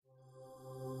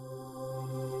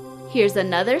Here's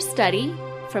another study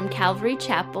from Calvary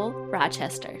Chapel,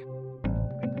 Rochester.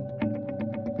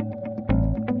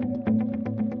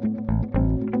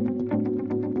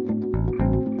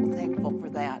 Thankful for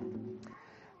that.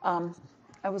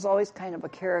 I was always kind of a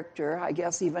character, I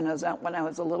guess, even when I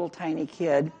was a little tiny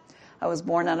kid. I was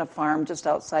born on a farm just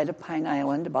outside of Pine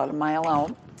Island, about a mile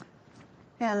out.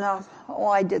 And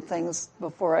I did things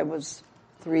before I was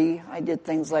 3. I did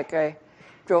things like I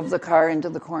drove the car into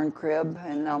the corn crib,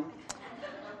 and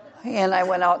I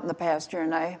went out in the pasture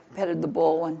and I petted the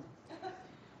bull, and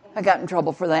I got in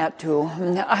trouble for that too.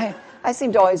 I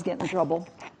seem to always get in trouble.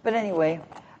 But anyway,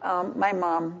 my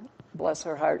mom, bless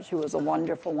her heart, she was a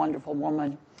wonderful, wonderful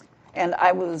woman. And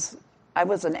I was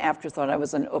an afterthought. I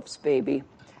was an oops baby.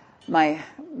 My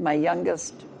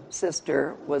youngest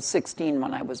sister was 16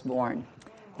 when I was born.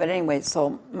 But anyway,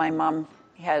 so my mom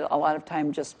had a lot of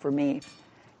time just for me.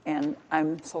 And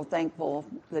I'm so thankful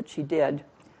that she did.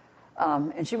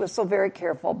 And she was so very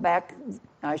careful.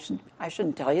 I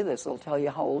shouldn't tell you this. It'll tell you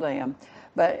how old I am.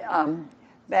 But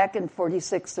back in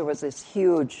 '46, there was this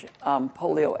huge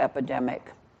polio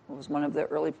epidemic. It was one of the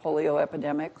early polio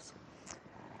epidemics.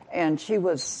 And she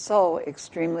was so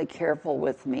extremely careful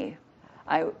with me.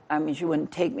 I mean, she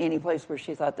wouldn't take me any place where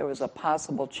she thought there was a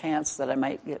possible chance that I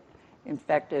might get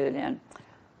infected and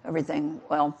everything.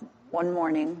 Well, one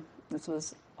morning, this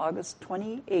was August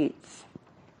 28th,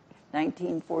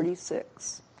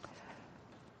 1946,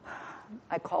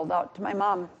 I called out to my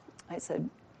mom. I said,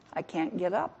 I can't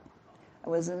get up. I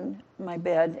was in my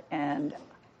bed, and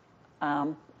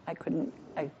I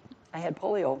had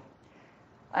polio.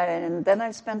 And then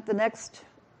I spent the next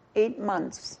 8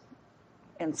 months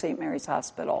in St. Mary's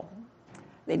Hospital.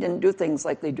 They didn't do things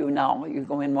like they do now. You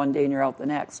go in one day and you're out the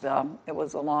next. It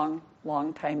was a long,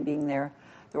 long time being there.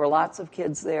 There were lots of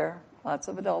kids there, lots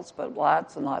of adults, but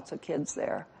lots and lots of kids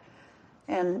there.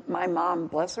 And my mom,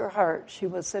 bless her heart, she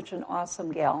was such an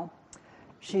awesome gal.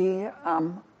 She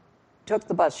took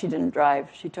the bus. She didn't drive.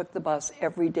 She took the bus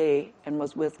every day and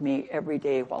was with me every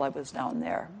day while I was down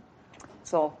there.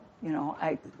 So,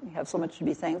 I have so much to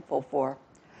be thankful for.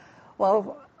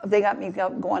 Well, they got me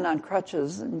going on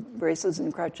crutches and braces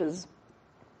and crutches.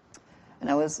 And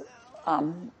I was,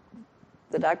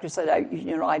 the doctor said,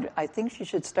 I think she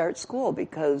should start school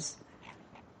because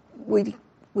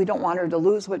we don't want her to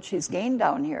lose what she's gained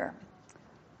down here.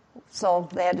 So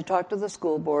they had to talk to the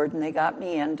school board, and they got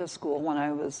me into school when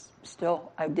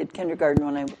I did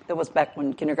kindergarten it was back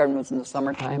when kindergarten was in the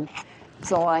summertime.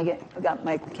 So I got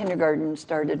my kindergarten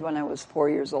started when I was 4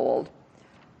 years old.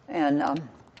 And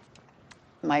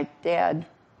my dad,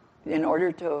 in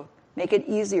order to make it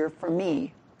easier for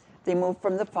me, they moved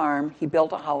from the farm. He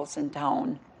built a house in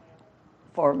town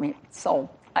for me. So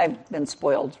I've been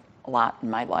spoiled a lot in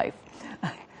my life,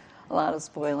 a lot of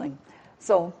spoiling.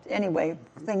 So anyway,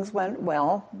 things went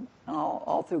well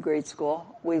all through grade school.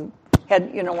 We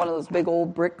had, one of those big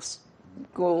old brick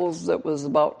schools that was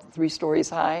about 3 stories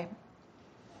high.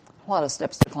 A lot of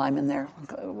steps to climb in there.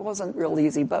 It wasn't real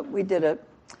easy, but we did it.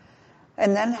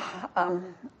 And then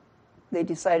they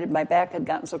decided my back had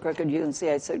gotten so crooked. You can see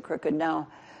I said crooked now.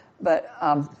 But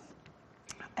I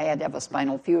had to have a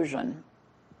spinal fusion.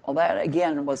 Well, that,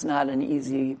 again, was not an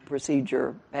easy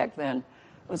procedure back then.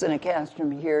 It was in a cast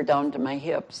from here down to my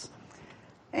hips.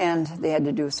 And they had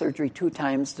to do surgery 2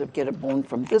 times to get a bone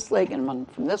from this leg and one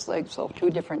from this leg, so 2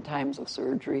 different times of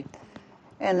surgery.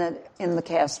 And then in the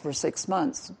cast for 6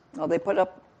 months. Well, they put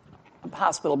up a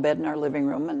hospital bed in our living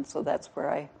room, and so that's where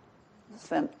I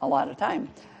spent a lot of time.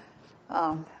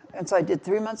 And so I did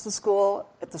 3 months of school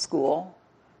at the school,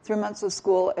 3 months of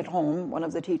school at home. One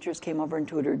of the teachers came over and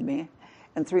tutored me,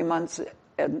 and 3 months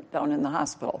down in the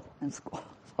hospital in school.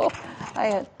 So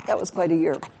that was quite a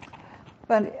year.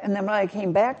 And then when I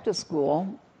came back to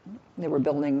school, they were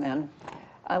building then,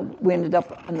 we ended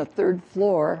up on the 3rd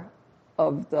floor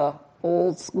of the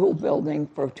old school building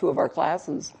for 2 of our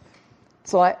classes.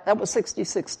 So that was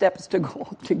 66 steps to go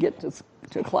to get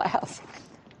to class.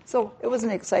 So it was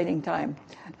an exciting time.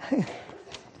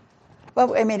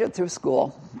 But I made it through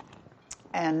school.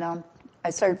 And I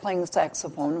started playing the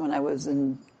saxophone when I was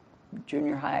in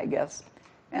junior high, I guess.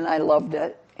 And I loved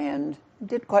it and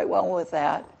did quite well with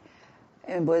that.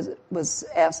 And was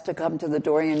asked to come to the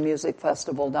Dorian Music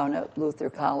Festival down at Luther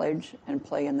College and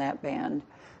play in that band.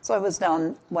 So I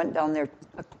went down there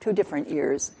 2 different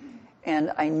years.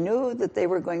 And I knew that they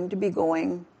were going to be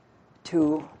going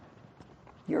to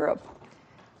Europe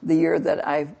the year that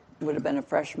I would have been a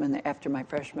freshman after my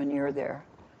freshman year there.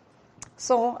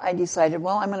 So I decided,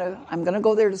 well, I'm gonna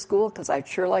go there to school because I'd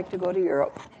sure like to go to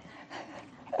Europe.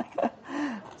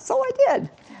 So I did,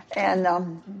 and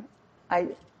I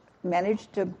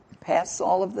managed to pass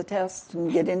all of the tests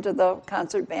and get into the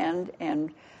concert band.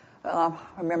 And I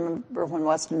remember when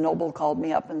Weston Noble called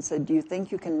me up and said, "Do you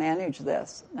think you can manage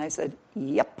this?" And I said,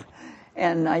 "Yep."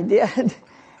 And I did.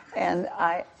 And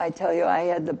I tell you, I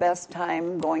had the best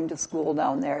time going to school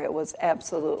down there. It was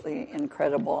absolutely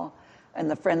incredible. And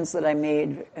the friends that I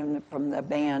made from the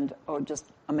band are just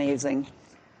amazing.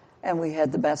 And we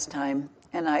had the best time.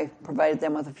 And I provided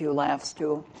them with a few laughs,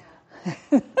 too.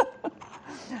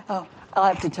 I'll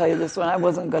have to tell you this one. I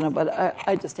wasn't going to, but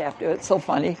I just have to. It's so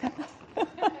funny.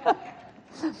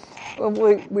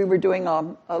 We were doing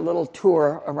a little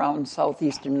tour around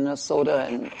southeastern Minnesota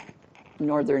and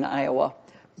northern Iowa,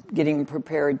 getting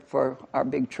prepared for our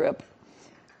big trip.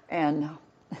 And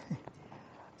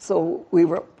so we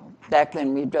were, back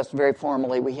then we dressed very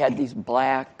formally. We had these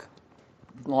black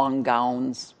long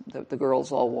gowns that the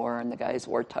girls all wore, and the guys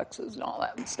wore tuxes and all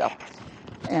that and stuff.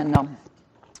 And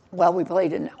we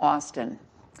played in Austin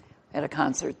at a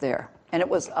concert there. And it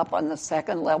was up on the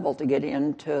second level to get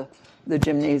into the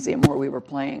gymnasium where we were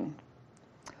playing.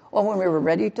 Well, when we were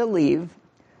ready to leave,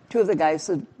 two of the guys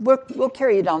said, we'll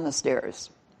carry you down the stairs.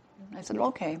 I said,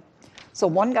 okay. So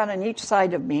one got on each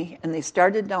side of me, and they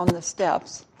started down the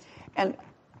steps. And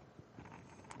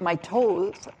my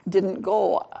toes didn't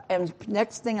go. And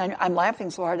next thing, I'm laughing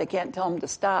so hard I can't tell them to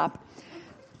stop.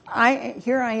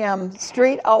 Here I am,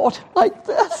 straight out like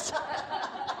this,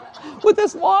 with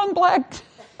this long black...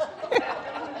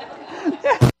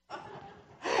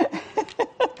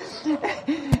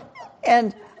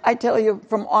 And I tell you,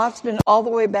 from Austin all the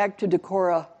way back to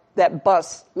Decorah, that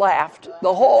bus laughed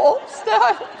the whole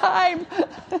time.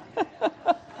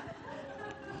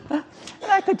 And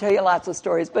I could tell you lots of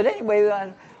stories, but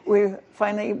anyway,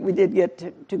 we did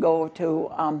get to go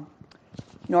to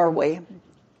Norway.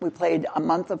 We played a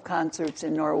month of concerts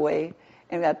in Norway,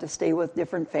 and we got to stay with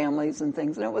different families and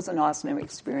things, and it was an awesome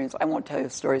experience. I won't tell you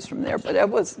stories from there, but it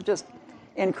was just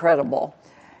incredible.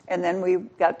 And then we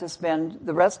got to spend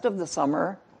the rest of the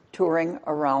summer touring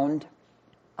around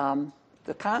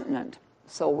the continent.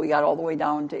 So we got all the way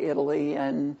down to Italy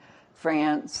and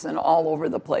France and all over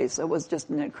the place. It was just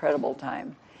an incredible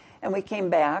time. And we came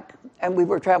back, and we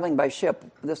were traveling by ship.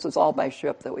 This was all by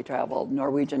ship that we traveled,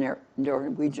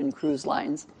 Norwegian Cruise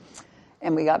Lines.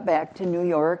 And we got back to New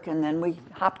York, and then we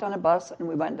hopped on a bus, and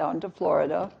we went down to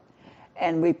Florida.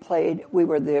 And we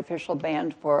were the official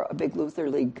band for a big Luther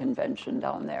League convention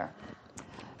down there.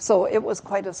 So it was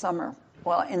quite a summer.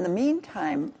 Well, in the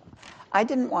meantime, I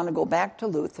didn't want to go back to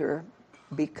Luther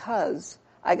because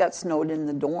I got snowed in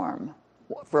the dorm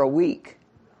for a week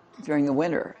during the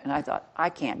winter. And I thought, I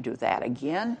can't do that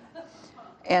again.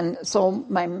 And so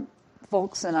my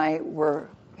folks and I were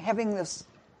having this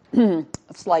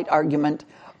slight argument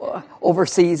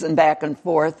overseas and back and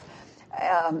forth.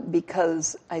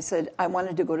 Because I said I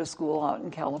wanted to go to school out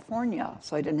in California,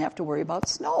 so I didn't have to worry about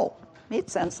snow. Made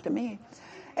sense to me.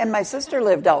 And my sister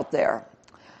lived out there.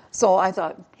 So I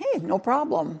thought, hey, no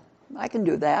problem. I can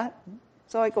do that.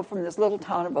 So I go from this little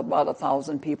town of about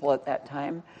 1,000 people at that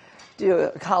time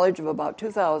to a college of about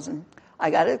 2,000.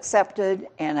 I got accepted,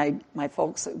 and my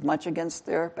folks, much against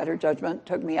their better judgment,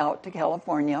 took me out to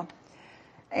California.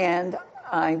 And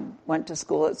I went to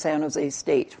school at San Jose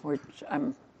State, which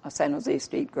I'm a San Jose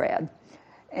State grad.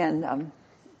 And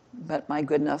but my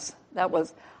goodness,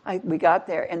 we got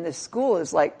there, and the school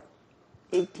is like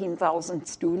 18,000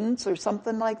 students or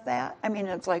something like that. I mean,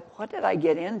 it's like, what did I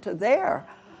get into there?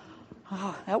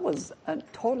 Oh, that was a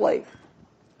totally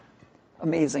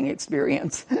amazing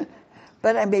experience.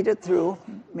 But I made it through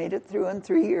in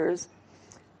 3 years.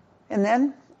 And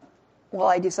then,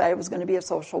 I decided I was going to be a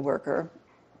social worker.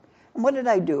 And what did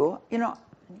I do? You know,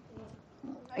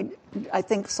 I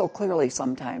think so clearly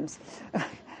sometimes.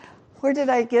 Where did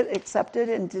I get accepted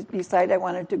and decide I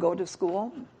wanted to go to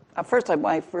school? First,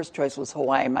 my first choice was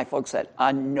Hawaii. My folks said,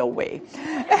 no way.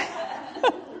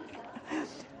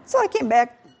 So I came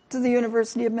back to the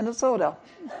University of Minnesota.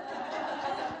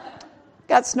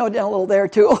 Got snowed in a little there,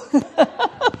 too.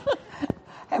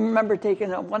 I remember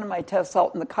taking one of my tests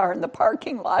out in the car in the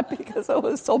parking lot because it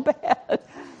was so bad.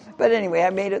 But anyway, I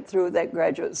made it through that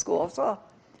graduate school. So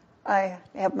I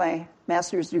have my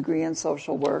master's degree in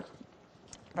social work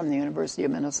from the University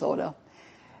of Minnesota.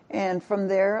 And from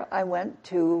there, I went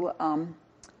to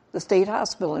the state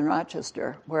hospital in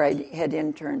Rochester, where I had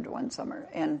interned one summer.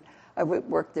 And I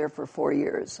worked there for 4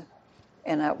 years.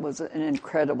 And that was an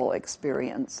incredible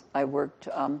experience. I worked,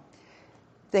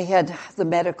 they had the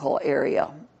medical area.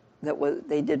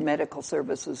 They did medical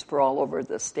services for all over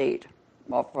the state,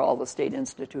 for all the state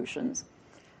institutions.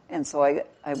 And so I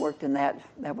worked in that.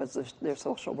 That was their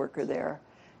social worker there.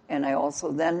 And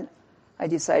I I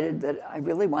decided that I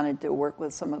really wanted to work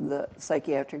with some of the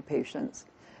psychiatric patients.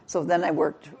 So then I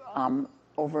worked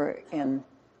over in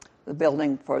the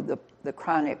building for the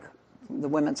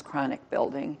women's chronic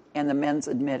building and the men's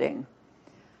admitting.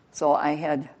 So I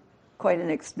had quite an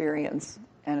experience,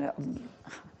 and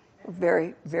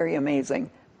very, very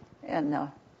amazing. And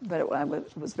but I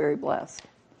was very blessed.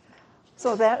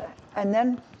 So that, and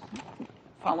then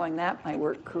following that, my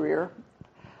work career,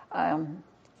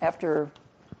 after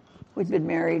we'd been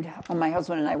married, my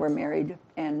husband and I were married,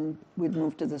 and we'd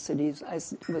moved to the cities. I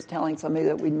was telling somebody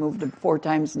that we'd moved 4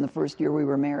 times in the first year we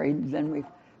were married. Then we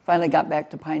finally got back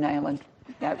to Pine Island.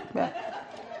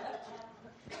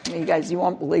 You guys, you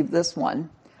won't believe this one.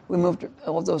 We moved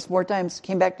all those 4 times,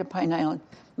 came back to Pine Island.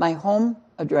 My home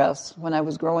address when I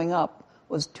was growing up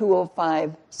was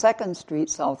 205 2nd Street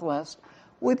Southwest.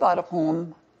 We bought a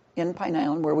home in Pine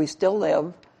Island where we still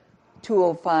live,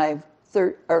 205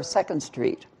 2nd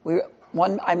Street.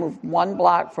 I moved 1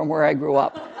 block from where I grew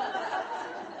up.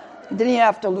 Didn't even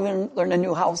have to learn a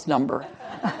new house number.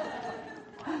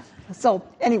 So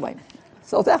anyway,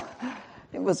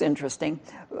 it was interesting.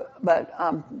 But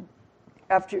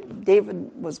after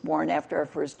David was born after our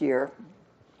first year,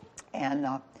 and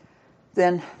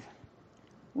then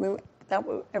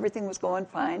everything was going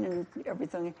fine and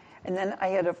everything. And then I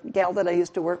had a gal that I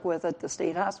used to work with at the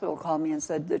state hospital call me and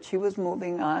said that she was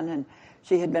moving on, and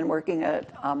she had been working at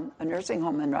a nursing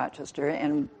home in Rochester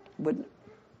and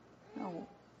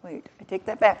I take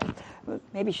that back.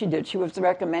 Maybe she did. She was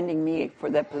recommending me for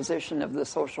that position of the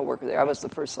social worker there. I was the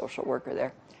first social worker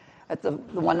there. At the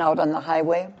one out on the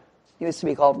highway, it used to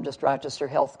be called just Rochester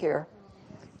Healthcare.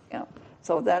 Yeah.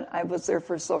 So that I was their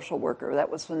first social worker. That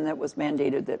was when that was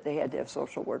mandated that they had to have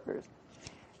social workers.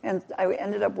 And I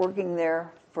ended up working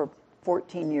there for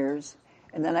 14 years.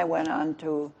 And then I went on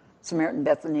to Samaritan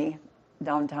Bethany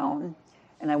downtown,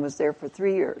 and I was there for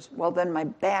 3 years. Well, then my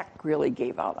back really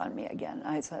gave out on me again.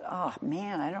 I said, oh,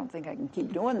 man, I don't think I can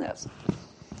keep doing this.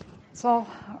 So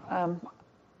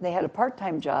they had a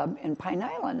part-time job in Pine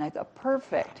Island. I thought,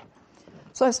 perfect.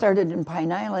 So I started in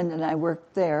Pine Island, and I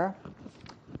worked there.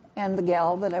 And the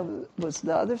gal that was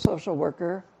the other social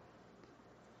worker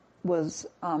was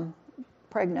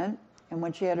pregnant. And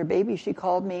when she had her baby, she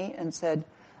called me and said,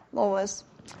 Lois,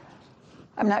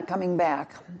 I'm not coming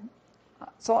back.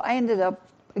 So I ended up,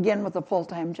 again, with a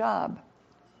full-time job.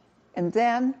 And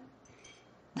then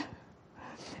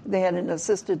they had an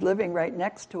assisted living right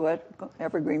next to it,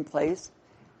 Evergreen Place.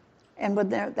 And when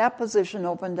that position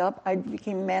opened up, I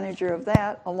became manager of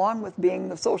that, along with being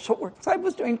the social worker. So I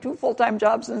was doing 2 full-time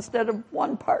jobs instead of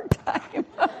 1 part-time.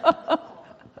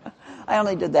 I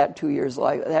only did that 2 years.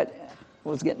 That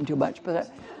was getting too much. But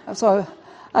so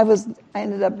I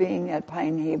ended up being at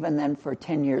Pine Haven then for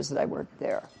 10 years that I worked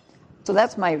there. So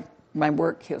that's my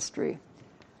work history.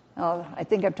 I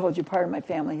think I've told you part of my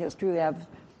family history.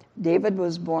 David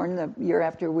was born the year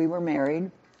after we were married.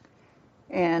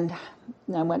 And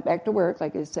I went back to work,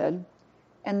 like I said.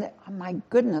 And my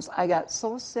goodness, I got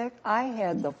so sick. I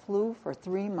had the flu for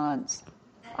 3 months.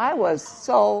 I was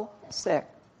so sick.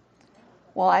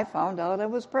 Well, I found out I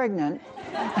was pregnant.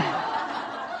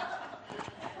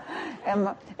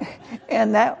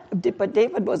 But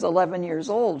David was 11 years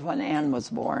old when Ann was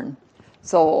born.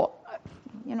 So,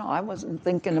 I wasn't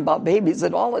thinking about babies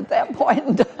at all at that point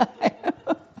in time.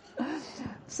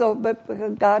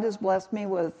 But God has blessed me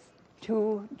with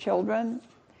 2 children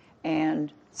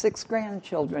and 6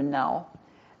 grandchildren now.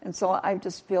 And so I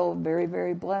just feel very,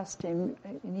 very blessed. And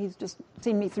he's just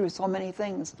seen me through so many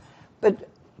things. But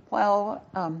while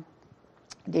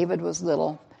David was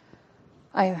little,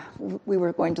 we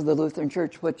were going to the Lutheran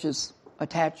Church, which is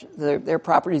attached, their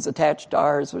property is attached to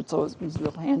ours, so it was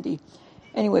real handy.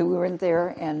 Anyway, we went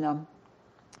there, and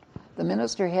the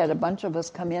minister had a bunch of us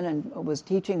come in and was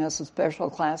teaching us special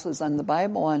classes on the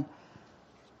Bible, and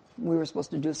we were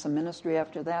supposed to do some ministry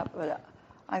after that, but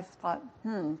I thought,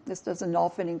 this doesn't all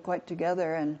fit in quite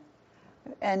together, and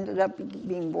ended up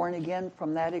being born again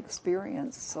from that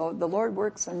experience. So the Lord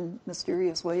works in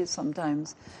mysterious ways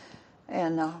sometimes.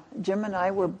 And Jim and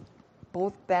I were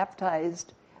both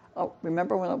baptized.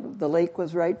 Remember when the lake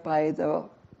was right by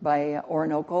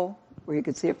Orinoco, where you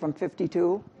could see it from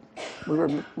 52?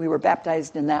 We were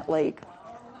baptized in that lake.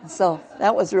 So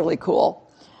that was really cool.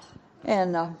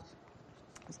 And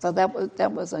so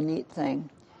that was a neat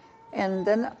thing. And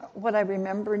then what I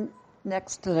remember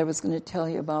next that I was going to tell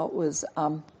you about was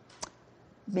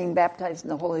being baptized in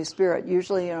the Holy Spirit.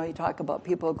 Usually, you talk about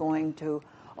people going to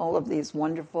all of these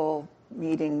wonderful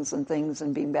meetings and things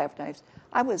and being baptized.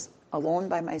 I was alone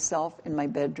by myself in my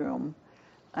bedroom,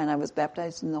 and I was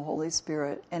baptized in the Holy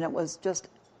Spirit, and it was just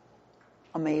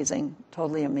amazing,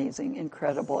 totally amazing,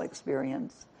 incredible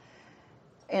experience.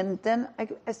 And then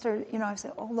I started, I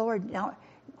said, oh, Lord, now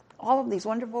all of these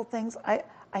wonderful things,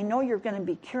 I know you're going to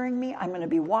be curing me. I'm going to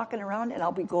be walking around, and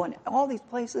I'll be going all these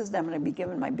places, and I'm going to be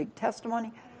giving my big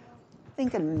testimony.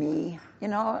 Thinking me,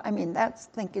 that's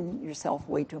thinking yourself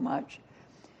way too much.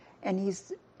 And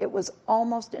it was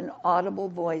almost an audible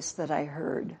voice that I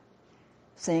heard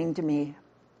saying to me,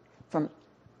 from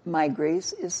my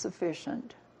grace is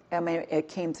sufficient. It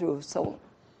came through, so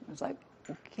I was like,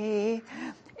 okay.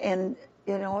 And,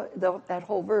 that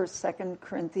whole verse, 2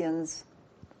 Corinthians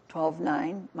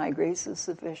 12:9, my grace is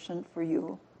sufficient for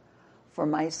you, for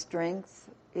my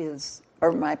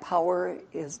my power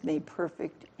is made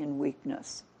perfect in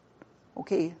weakness.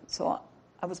 Okay, so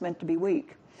I was meant to be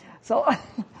weak. So,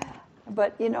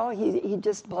 but he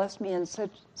just blessed me in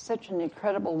such an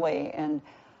incredible way, and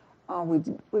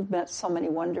we've met so many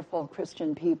wonderful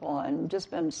Christian people, and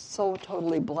just been so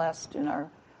totally blessed in our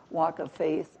walk of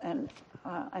faith. And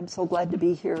I'm so glad to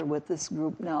be here with this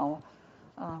group now,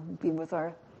 be with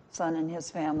our son and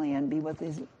his family, and be with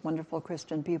these wonderful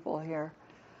Christian people here.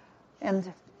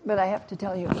 But I have to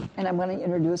tell you, and I'm going to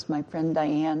introduce my friend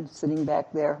Diane, sitting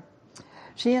back there.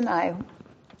 She and I,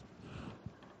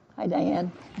 hi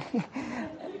Diane.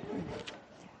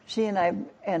 She and I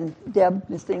and Deb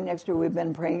is sitting next to her. We've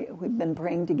been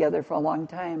praying together for a long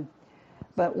time.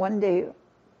 But one day,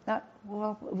 it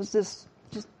was just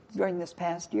during this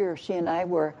past year, she and I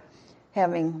were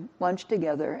having lunch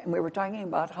together, and we were talking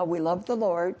about how we loved the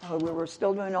Lord, how we were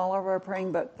still doing all of our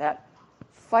praying, but that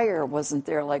fire wasn't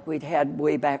there like we'd had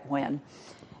way back when.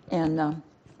 And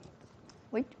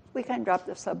we kind of dropped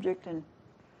the subject,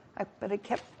 but it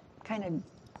kept kind of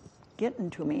getting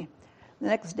to me. The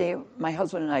next day, my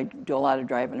husband and I do a lot of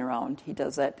driving around. He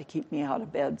does that to keep me out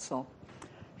of bed. So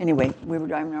anyway, we were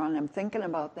driving around, and I'm thinking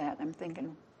about that. I'm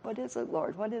thinking, what is it,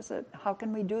 Lord? What is it? How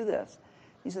can we do this?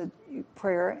 He said,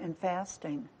 prayer and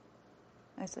fasting.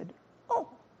 I said, oh,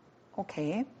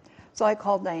 okay. So I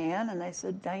called Diane, and I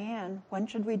said, Diane, when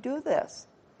should we do this?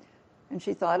 And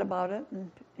she thought about it,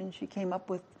 and she came up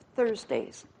with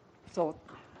Thursdays. So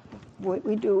what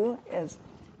we do is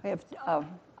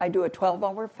I do a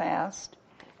 12-hour fast,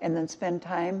 and then spend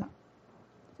time.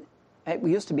 It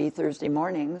used to be Thursday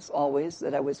mornings always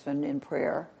that I would spend in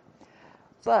prayer.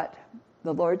 But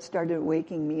the Lord started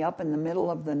waking me up in the middle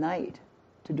of the night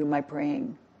to do my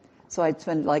praying. So I'd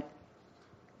spend a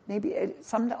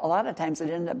lot of times it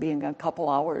ended up being a couple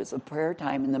hours of prayer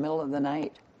time in the middle of the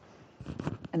night.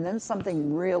 And then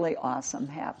something really awesome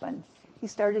happened. He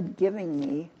started giving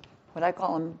me what I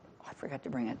call them, I forgot to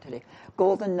bring it today,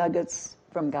 golden nuggets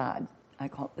from God,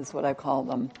 is what I call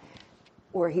them,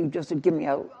 where he just would give me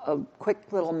a quick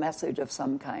little message of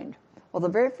some kind. Well, the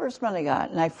very first one I got,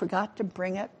 and I forgot to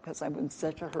bring it because I was in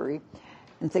such a hurry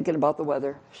and thinking about the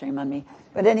weather, shame on me.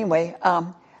 But anyway, it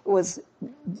was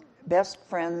Best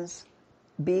Friends,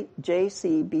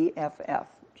 JCBFF,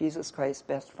 Jesus Christ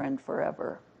Best Friend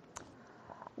Forever.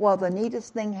 Well, the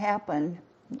neatest thing happened,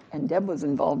 and Deb was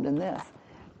involved in this.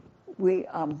 We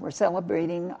were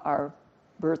celebrating our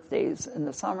birthdays in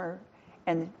the summer,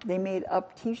 and they made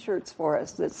up T-shirts for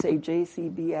us that say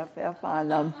JCBFF on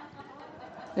them.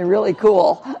 They're really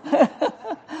cool.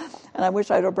 And I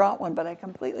wish I'd have brought one, but I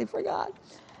completely forgot.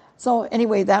 So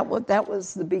anyway, that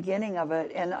was the beginning of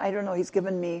it. And I don't know, he's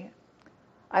given me,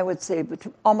 I would say,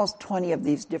 almost 20 of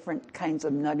these different kinds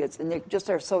of nuggets. And they just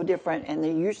are so different. And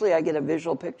usually I get a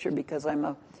visual picture because I'm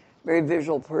a very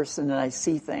visual person and I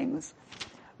see things.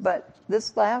 But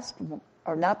this last,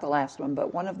 or not the last one,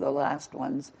 but one of the last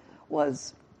ones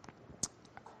was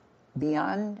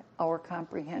beyond our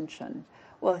comprehension.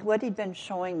 Well, what he'd been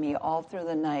showing me all through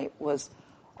the night was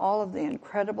all of the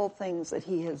incredible things that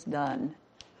he has done.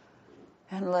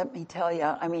 And let me tell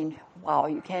you, wow,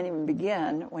 you can't even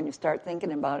begin when you start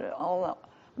thinking about it, all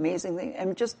the amazing things.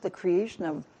 And just the creation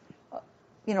of,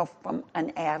 from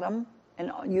an atom,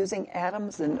 and using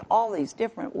atoms in all these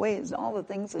different ways, and all the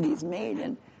things that he's made,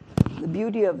 and the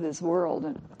beauty of this world,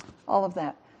 and all of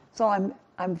that. So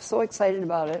I'm so excited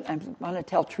about it. I want to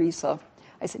tell Teresa.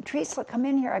 I said, Teresa, come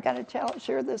in here. I got to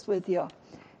share this with you.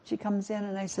 She comes in,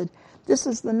 and I said, this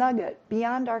is the nugget,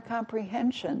 beyond our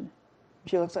comprehension.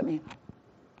 She looks at me.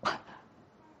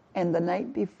 And the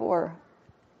night before,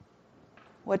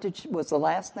 what was the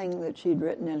last thing that she'd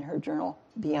written in her journal?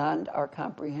 Beyond our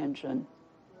comprehension.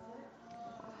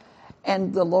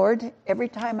 And the Lord, every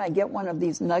time I get one of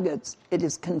these nuggets, it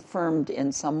is confirmed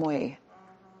in some way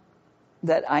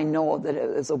that I know that it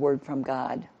is a word from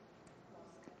God.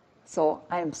 So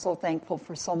I am so thankful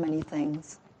for so many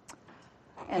things.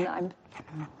 And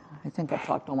I think I've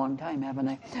talked a long time, haven't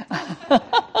I?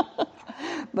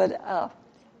 But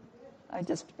I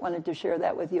just wanted to share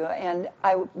that with you. And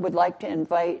I would like to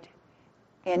invite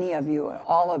any of you,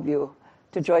 all of you,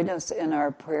 to join us in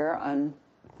our prayer on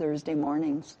Thursday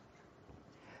mornings.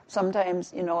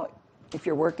 Sometimes, if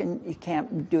you're working, you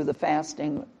can't do the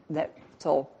fasting. But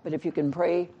if you can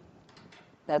pray,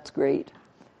 that's great.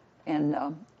 And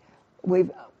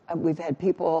we've had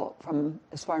people from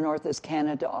as far north as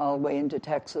Canada all the way into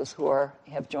Texas who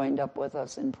have joined up with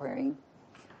us in praying.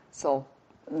 So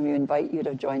we invite you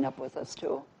to join up with us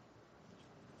too.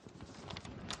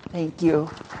 Thank you.